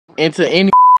And to any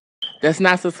that's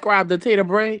not subscribed to Tater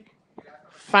Braid,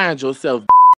 find yourself.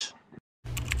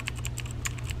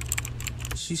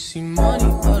 She see money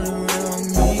all around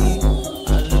me.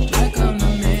 I look like I'm the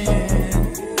man.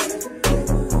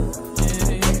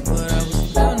 Yeah, but I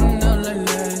was down out like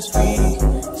last week.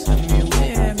 Tell me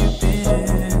where have you been?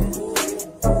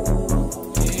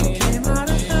 Yeah, came out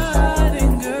of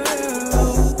hiding,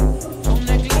 girl. Don't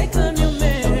act like I'm your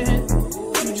man.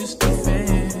 You just a fan.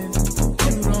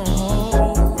 You don't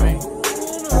hold right.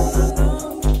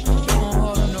 Don't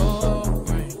hold no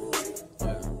right.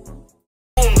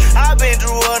 I've been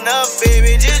through enough,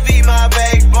 baby, just be my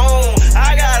backbone.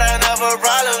 I got enough of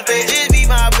problems, baby, just be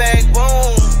my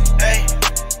backbone. Hey,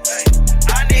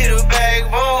 I need a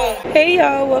backbone. Hey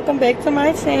y'all, welcome back to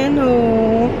my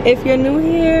channel. If you're new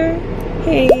here,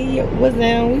 hey, what's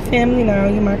down? We family now,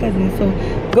 you're my cousin. So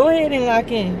go ahead and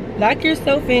lock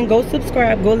yourself in, go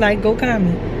subscribe, go like, go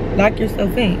comment, lock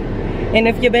yourself in. And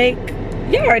if you're back,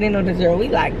 y'all already know the drill. We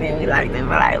like them,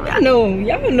 but I know,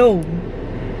 y'all know.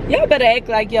 Y'all better act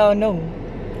like y'all know.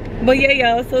 But yeah,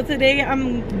 y'all, so today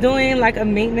I'm doing like a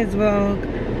maintenance vlog.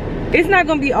 It's not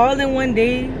gonna be all in one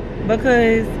day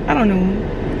because I don't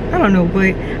know,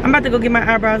 but I'm about to go get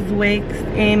my eyebrows waxed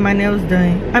and my nails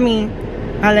done. I mean,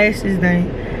 my lashes done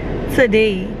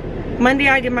today. Monday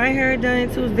I get my hair done.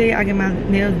 Tuesday I get my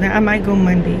nails done. I might go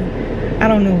Monday, I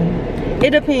don't know, it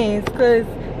depends, because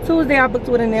Tuesday I booked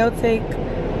with a nail tech,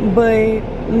 but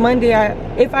Monday,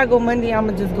 if I go Monday, I'm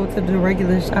gonna just go to the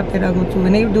regular shop that I go to,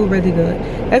 and they do really good.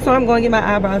 That's why I'm gonna get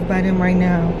my eyebrows by them right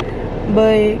now.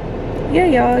 But yeah,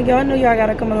 y'all know y'all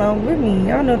gotta come along with me.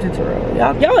 Y'all know the drill.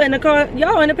 Y'all in the car,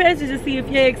 y'all in the passage to see if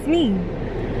you ask me.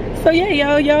 So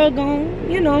yeah, y'all gon',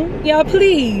 you know, y'all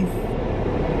please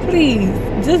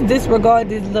just disregard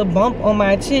this little bump on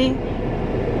my chin.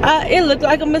 It looked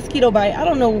like a mosquito bite. I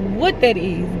don't know what that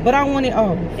is, but I want it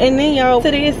off. And then y'all,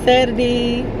 today is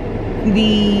Saturday.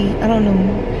 I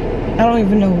don't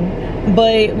even know,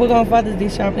 but we're going Father's Day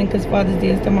shopping because Father's Day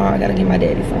is tomorrow. I gotta get my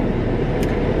daddy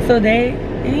something. So yeah,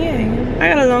 I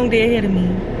got a long day ahead of me.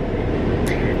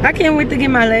 I can't wait to get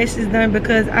my lashes done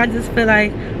because I just feel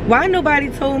like, why nobody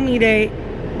told me that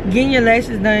getting your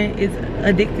lashes done is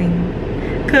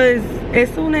addicting? Because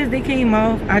as soon as they came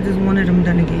off, I just wanted them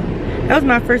done again. That was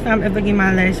my first time ever getting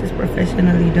my lashes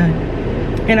professionally done,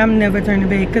 and I'm never turning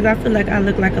back because I feel like I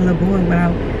look like a little boy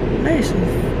without lashes.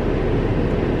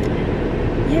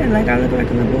 Yeah, like I look like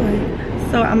a little boy.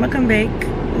 So I'm gonna come back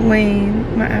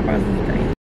when my eyebrows is done.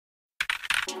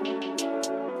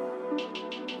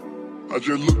 I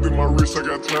just looked at my wrist, I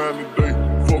got time today.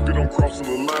 Fuck it, I'm crossing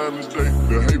the line today.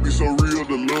 The hate be so real,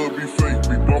 the love be fake.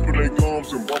 Be bumping their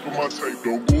gums and bumping my tape.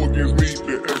 Don't go against me,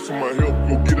 they ask for my help.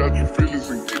 Go get out your feelings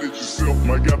and get it yourself.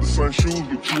 Might got the same shoes,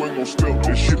 but you ain't gon' step.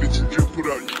 That shit that you just put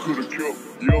out, you could've kept.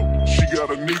 Yo, she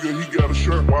got a nigga, he got a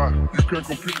shirt. Why? You can't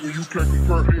compete when you can't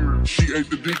compare. She ate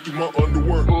the dick through my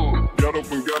underwear. Got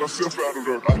up and got herself out of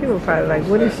there. People probably like,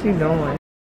 what is she doing?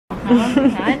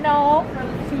 I know.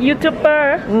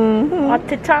 YouTuber or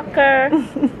TikToker.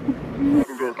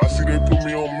 I see they put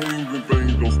me on memes and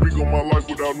things. Don't speak on my life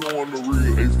without knowing the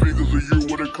real. 8 figures a year,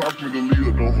 what it cost me to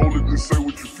live. Don't hold it, just say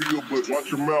what you feel, but watch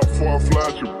your mouth before I fly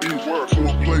at your bitch. To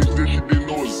a place that you didn't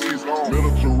know exists.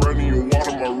 Mediterranean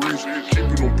water, my wrist.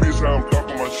 Keeping on piss, how I'm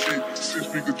talking my shit.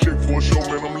 6-figure check for a show,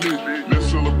 man, I'm lit. Let's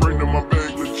celebrate in my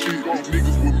bag, let's cheat. These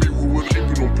niggas with me, who will keep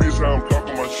it on piss, how I'm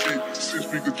talking my shit.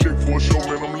 6-figure check for a show,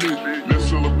 man, I'm lit. Let's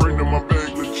celebrate in my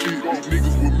bag, let's cheat. These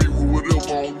niggas with me, who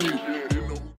whatever I'm with.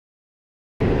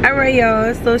 Alright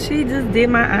y'all, so she just did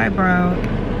my eyebrow.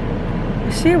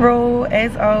 She rolled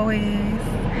as always.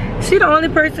 She the only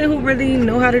person who really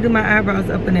know how to do my eyebrows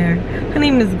up in there. Her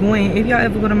name is Gwen. If y'all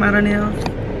ever go to Modern Nails,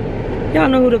 y'all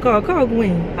know who to call. Call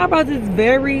Gwen. Eyebrows is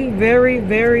very, very,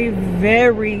 very,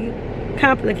 very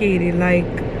complicated. Like,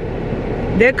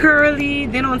 they're curly.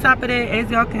 Then on top of that, as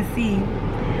y'all can see,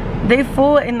 they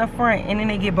full in the front and then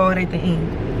they get bald at the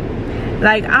end.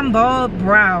 Like, I'm bald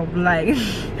browed, like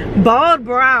bald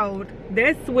browed.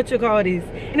 That's what you call this.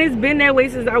 And it's been that way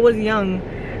since I was young.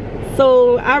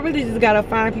 So I really just gotta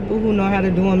find people who know how to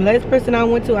do them. Last person I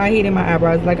went to, I hated my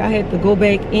eyebrows. Like, I had to go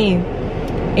back in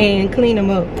and clean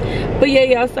them up. But yeah,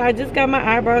 y'all, so I just got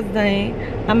my eyebrows done.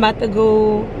 I'm about to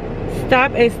go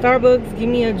stop at Starbucks, give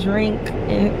me a drink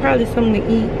and probably something to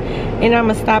eat, and I'm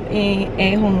gonna stop in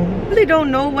at home. I really don't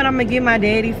know what I'm gonna get my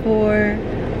daddy for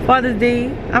Father's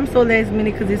Day. I'm so last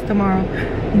minute because it's tomorrow,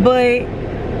 but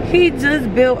he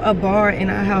just built a bar in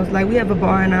our house. Like, we have a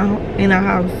bar in our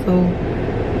house, so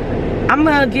I'm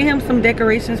gonna get him some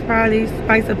decorations, probably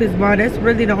spice up his bar. That's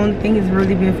really the only thing he's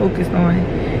really been focused on.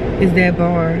 is that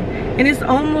bar. And it's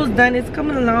almost done. It's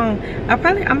coming along. I'm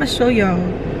gonna show y'all.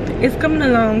 It's coming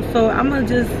along. So I'm gonna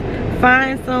just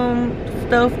find some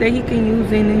stuff that he can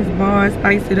use in his bar,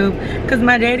 spice it up. Cause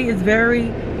my daddy is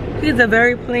he's a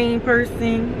very plain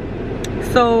person.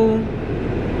 So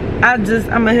I'm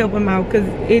gonna help him out because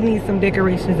it needs some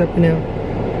decorations up in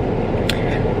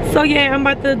there. So yeah, I'm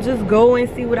about to just go and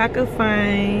see what I can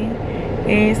find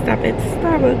and stop at the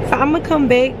Starbucks. So I'm gonna come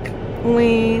back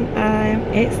when I'm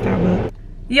at Starbucks.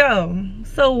 Yo,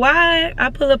 so why I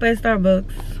pull up at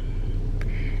Starbucks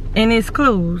and it's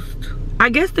closed? I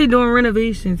guess they're doing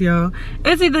renovations, y'all.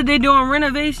 It's either they're doing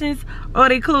renovations or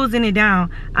they closing it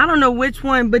down. I don't know which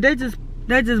one, but that just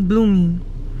blew me.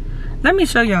 Let me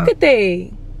show y'all. Look at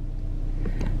that.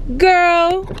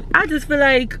 Girl, I just feel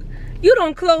like you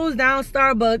don't close down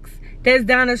Starbucks that's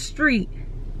down the street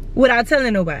without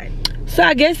telling nobody. So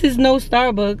I guess it's no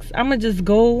Starbucks. I'ma just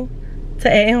go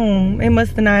to at home. It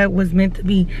must have not was meant to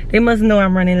be. They must know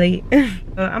I'm running late.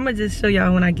 I'ma just show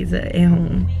y'all when I get to at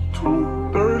home.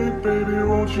 2:30, baby,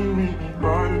 won't you meet me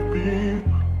by the beam?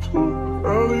 Too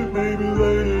early, baby,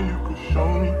 later you could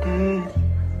show me things.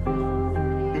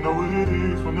 You know what it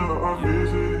is whenever I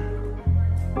visit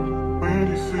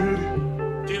Windy City.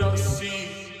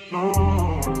 No,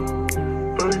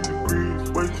 30 degrees,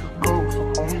 way to go, so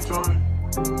hold me tight.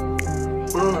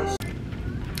 Well,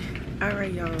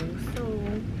 Alright, y'all, so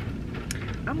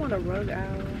I'm on a rug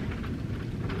out.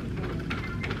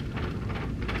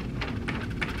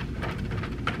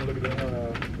 look at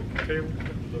the table.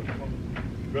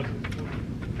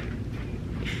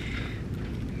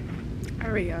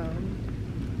 Alright, y'all,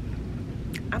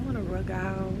 I'm on a rug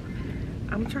out.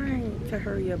 I'm trying to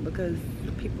hurry up because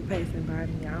people passing by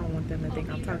me, I don't want them to think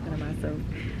I'm talking to myself.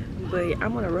 But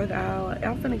I'm gonna rug out.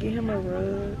 I'm gonna get him a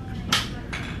rug.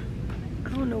 I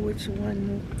don't know which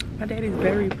one. My daddy's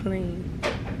very plain.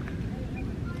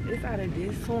 It's out of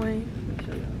this one. Let me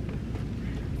show y'all.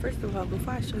 First of all,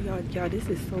 before I show y'all, this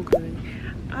is so good.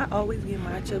 I always get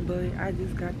matcha, but I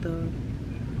just got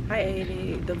I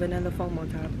added the vanilla foam on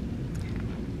top.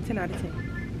 10 out of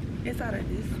 10. It's out of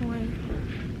this one.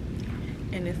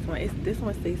 And this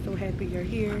one says so happy you're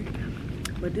here,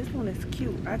 but this one is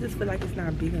cute. I just feel like it's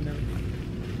not big enough,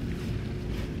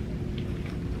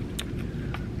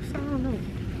 so I don't know.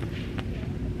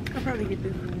 I'll probably get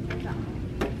this one.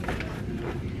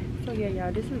 So yeah,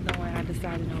 y'all, this is the one I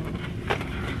decided on.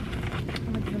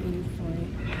 I'm gonna give him this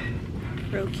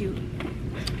one. Real cute.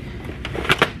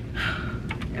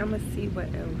 I'm gonna see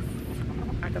what else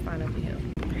I can find up here.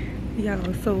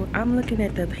 Y'all, so I'm looking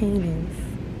at the paintings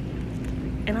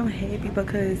and I'm happy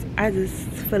because I just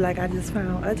feel like I just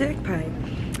found a jackpot.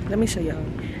 Let me show y'all.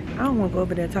 I don't want to go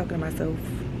over there talking to myself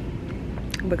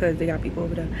because they got people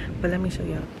over there, but let me show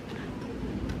y'all.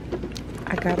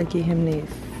 I gotta get him this.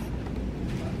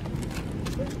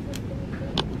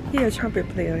 He a trumpet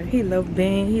player. He love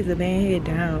band. He's a band head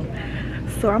down.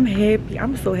 So I'm happy.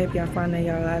 I'm so happy I found that,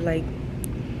 y'all. I like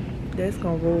that's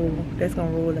gonna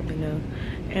roll up in there.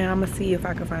 And I'm gonna see if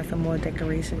I can find some more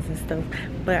decorations and stuff.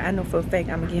 But I know for a fact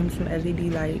I'm gonna get him some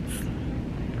LED lights.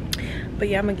 But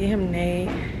yeah, I'm gonna get him that.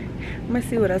 I'm gonna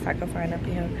see what else I can find up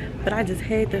here. But I just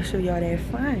had to show y'all that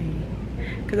fine,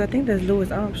 cause I think that's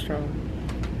Louis Armstrong.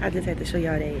 I just had to show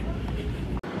y'all that.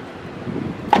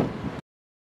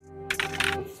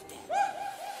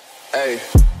 Hey.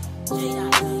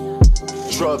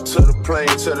 Truck to the plane,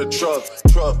 to the truck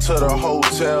to the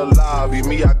hotel lobby.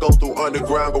 Me, I go through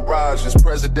underground garages,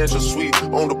 presidential suite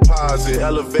on deposit,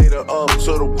 elevator up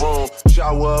to the room,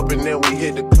 shower up and then we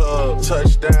hit the club.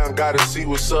 Touchdown, gotta see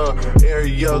what's up.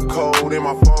 Area code in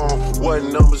my phone. What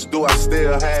numbers do I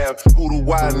still have? Who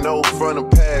do I know from the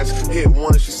past? Hit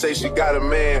one, she say she got a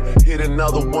man. Hit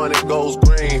another one, it goes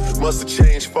green. Must've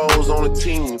changed foes on the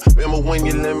team. Remember when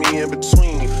you let me in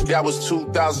between? That was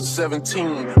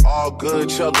 2017. All good,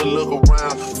 chugga, look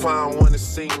around, find one to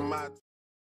see my.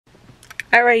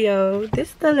 Alright, yo,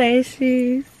 this the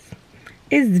lashes.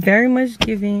 It's very much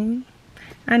giving.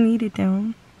 I needed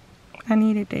them. I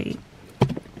needed that.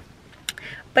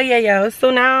 But yeah, yo,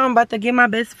 so now I'm about to get my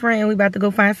best friend. We about to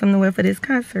go find something to wear for this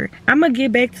concert. I'm gonna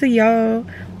get back to y'all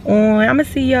on, I'm gonna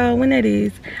see y'all when that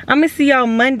is. I'm gonna see y'all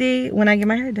Monday when I get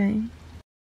my hair done.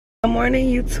 Good morning,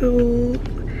 YouTube.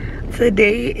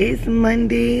 Today is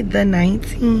Monday the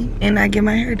 19th and I get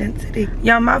my hair done today.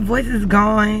 Y'all, my voice is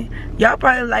gone. Y'all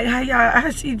probably like how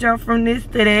she jumped from this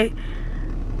to that.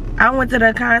 I went to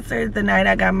the concert the night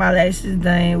I got my lashes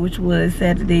done, which was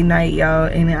Saturday night, y'all,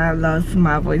 and I lost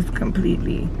my voice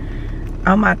completely.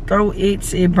 My throat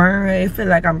itch, it burn, it feel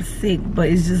like I'm sick, but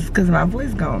it's just because my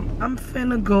voice gone. I'm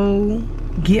finna go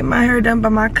get my hair done by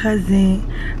my cousin.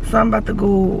 So I'm about to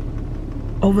go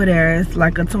over there. It's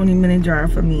like a 20-minute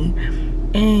drive for me.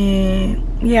 And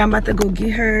yeah, I'm about to go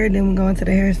get her. Then we're going to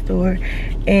the hair store.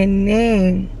 And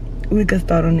then we can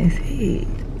start on this head.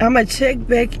 I'm going to check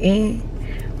back in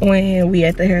when we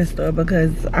at the hair store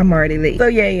because I'm already late. So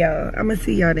yeah, y'all. I'm going to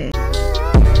see y'all then.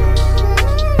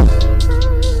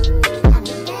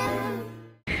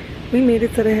 We made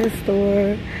it to the hair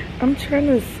store. I'm trying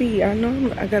to see. I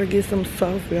know I gotta get some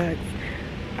soft locks.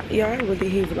 Y'all, I really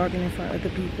hate vlogging in front of other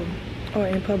people or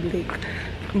in public.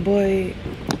 But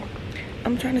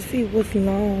I'm trying to see what's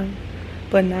long,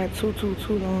 but not too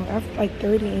long. I feel like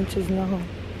 30 inches long.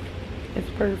 It's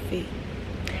perfect.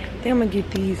 Then I'm gonna get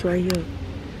these right here.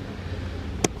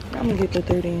 I'm gonna get the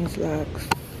 30-inch locks.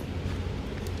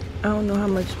 I don't know how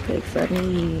much packs I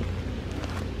need.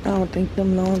 I don't think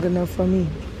them long enough for me.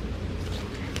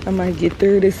 I might get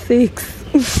 36.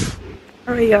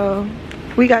 All right, y'all.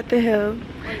 We got the hair.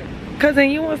 Cousin,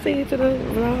 you want to say it to the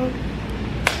vlog?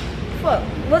 Fuck,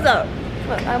 what's up?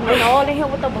 Fuck, I'm all in here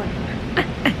with the bunny.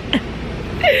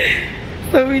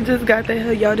 So we just got the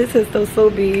hair. Y'all, this is so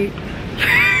big.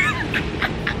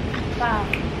 Wow,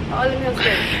 all in here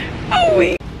good. Oh,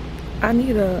 wait. I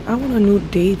want a new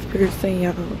dates piercing,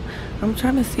 y'all. I'm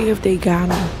trying to see if they got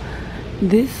them.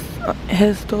 This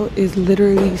hair store is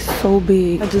literally so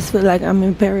big. I just feel like I'm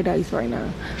in paradise right now.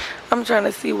 I'm trying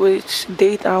to see which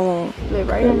date I want. Look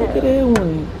right here. Look at that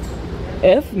one.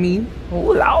 F me. Oh,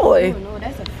 Lord. Oh, no,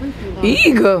 that's a freaky one.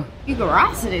 Eager.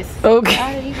 Egorocitus.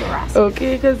 Okay. Egorocitus.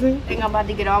 Okay, cousin. I think I'm about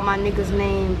to get all my niggas'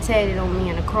 name tatted on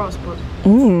me in a crossbook.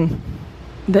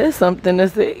 That's something to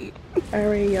say. All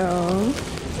right, y'all.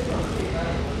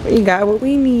 We got what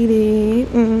we needed.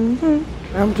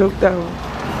 I'm joked out.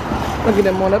 Look at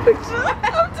them on the picture.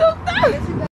 I'm joked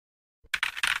out.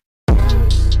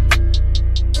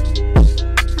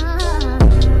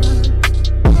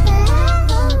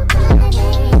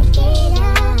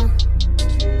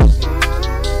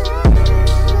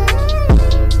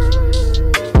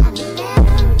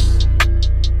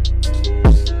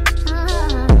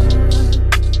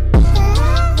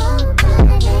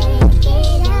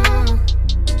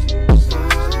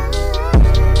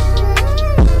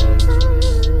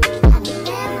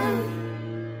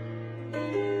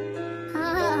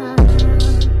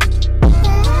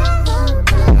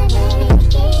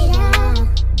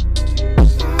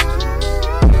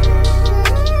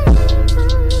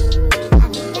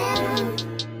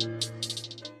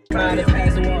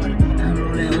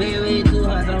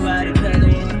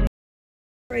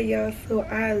 Alright, y'all, so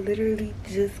I literally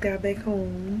just got back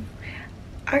home.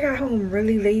 I got home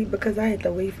really late because I had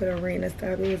to wait for the rain to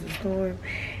stop. It was a storm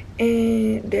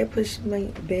and that pushed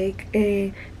me back,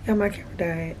 and yeah, my camera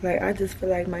died. Like, I just feel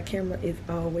like my camera is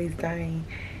always dying,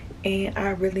 and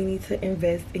I really need to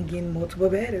invest in getting multiple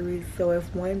batteries, so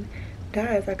if one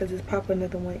dies I could just pop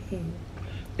another one in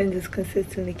and just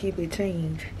consistently keep it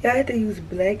changed. Yeah, I had to use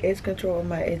black edge control on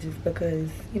my edges because,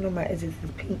 you know, my edges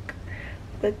is pink.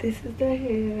 But this is the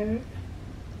hair.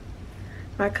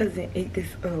 My cousin ate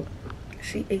this up.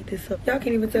 She ate this up. Y'all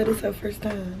can't even tell this is her first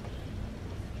time.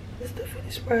 This is the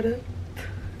finished product.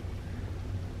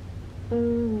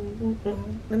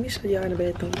 Let me show y'all in the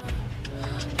bathroom.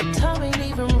 Time ain't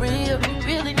even real, you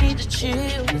really need to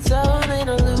chill. It's all an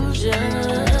illusion.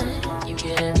 You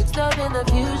get mixed up in the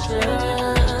future.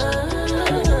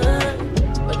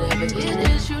 Whatever it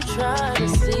is you try to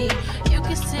see, you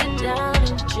can sit down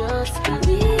and just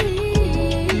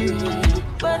believe.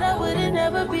 But I wouldn't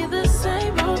ever be the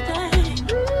same old thing.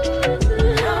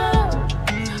 No.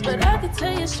 But I can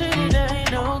tell you straight, it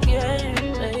ain't no game,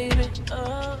 baby.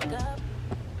 Oh, God.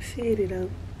 She ate it up.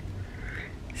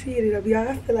 She ate it up. Y'all,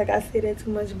 I feel like I say that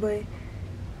too much, but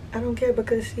I don't care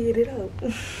because she ate it up.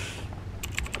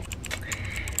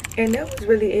 And that was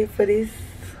really it for this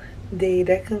day.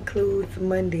 That concludes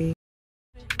Monday.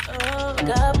 Oh,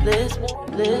 God bless me,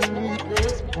 bless me,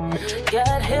 bless me.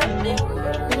 God help me.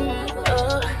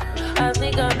 Oh, I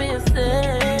think I'm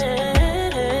insane.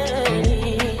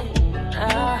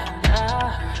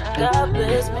 God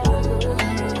bless me.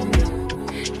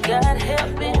 God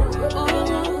help me.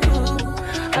 Ooh,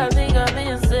 I think I'm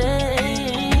insane.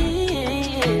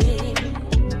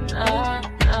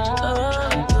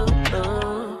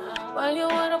 Why you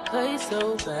wanna play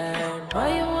so bad? Why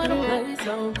you wanna play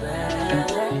so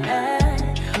bad?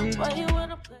 Why you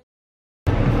wanna play?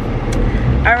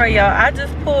 Alright, y'all, I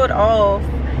just pulled off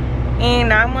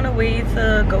and I'm on the way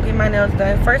to go get my nails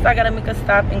done. First, I gotta make a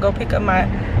stop and go pick up my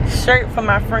shirt for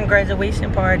my friend's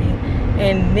graduation party,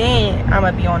 and then I'm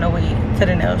gonna be on the way to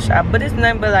the nail shop. But it's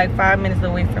nothing but like 5 minutes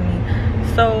away from me,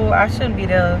 so I shouldn't be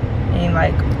there in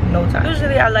like no time.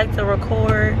 Usually I like to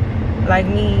record like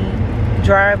me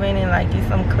driving and like get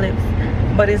some clips,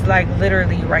 but it's like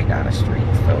literally right down the street.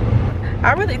 So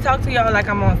I really talk to y'all like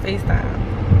I'm on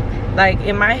FaceTime. Like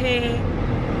in my head,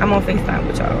 I'm on FaceTime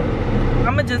with y'all.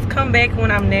 I'ma just come back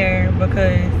when I'm there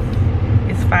because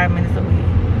it's 5 minutes away.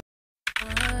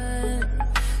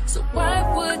 So why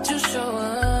would you show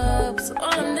up so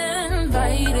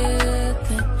uninvited?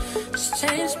 Just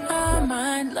change my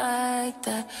mind like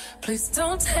that. Please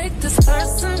don't take this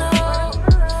personal,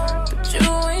 but you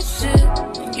ain't shit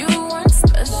and you weren't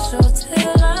special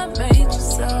till I made you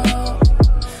so.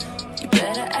 You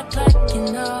better act like you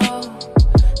know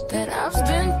that I've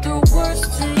been through worse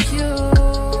to you.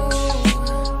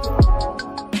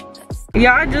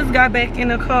 Y'all just got back in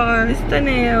the car. It's the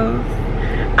nails.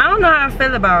 I don't know how I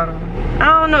feel about them. I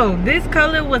don't know. This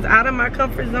color was out of my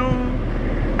comfort zone.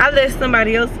 I let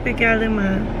somebody else pick out in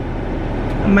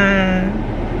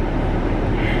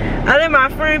I let my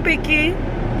friend pick it.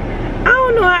 I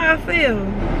don't know how I feel.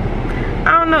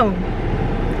 I don't know.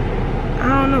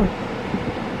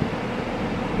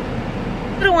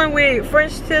 I could have went with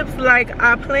French tips like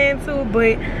I planned to,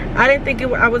 but I didn't think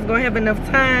I was gonna have enough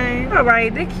time. All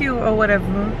right, they're cute or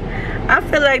whatever. I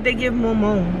feel like they give more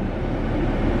moan.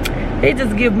 They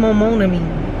just give more moan to me.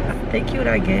 They cute,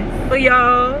 I guess. So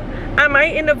y'all, I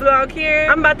might end the vlog here.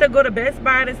 I'm about to go to Best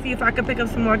Buy to see if I can pick up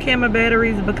some more camera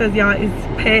batteries because y'all, it's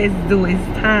past due. It's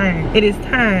time. It is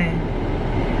time.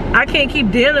 I can't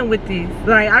keep dealing with this.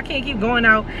 Like, I can't keep going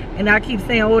out and I keep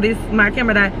saying, oh, this my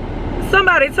camera died.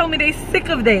 Somebody told me they sick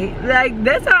of that. Like,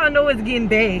 that's how I know it's getting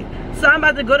bad. So I'm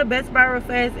about to go to Best Buy real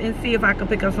fast and see if I can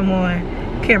pick up some more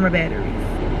camera batteries.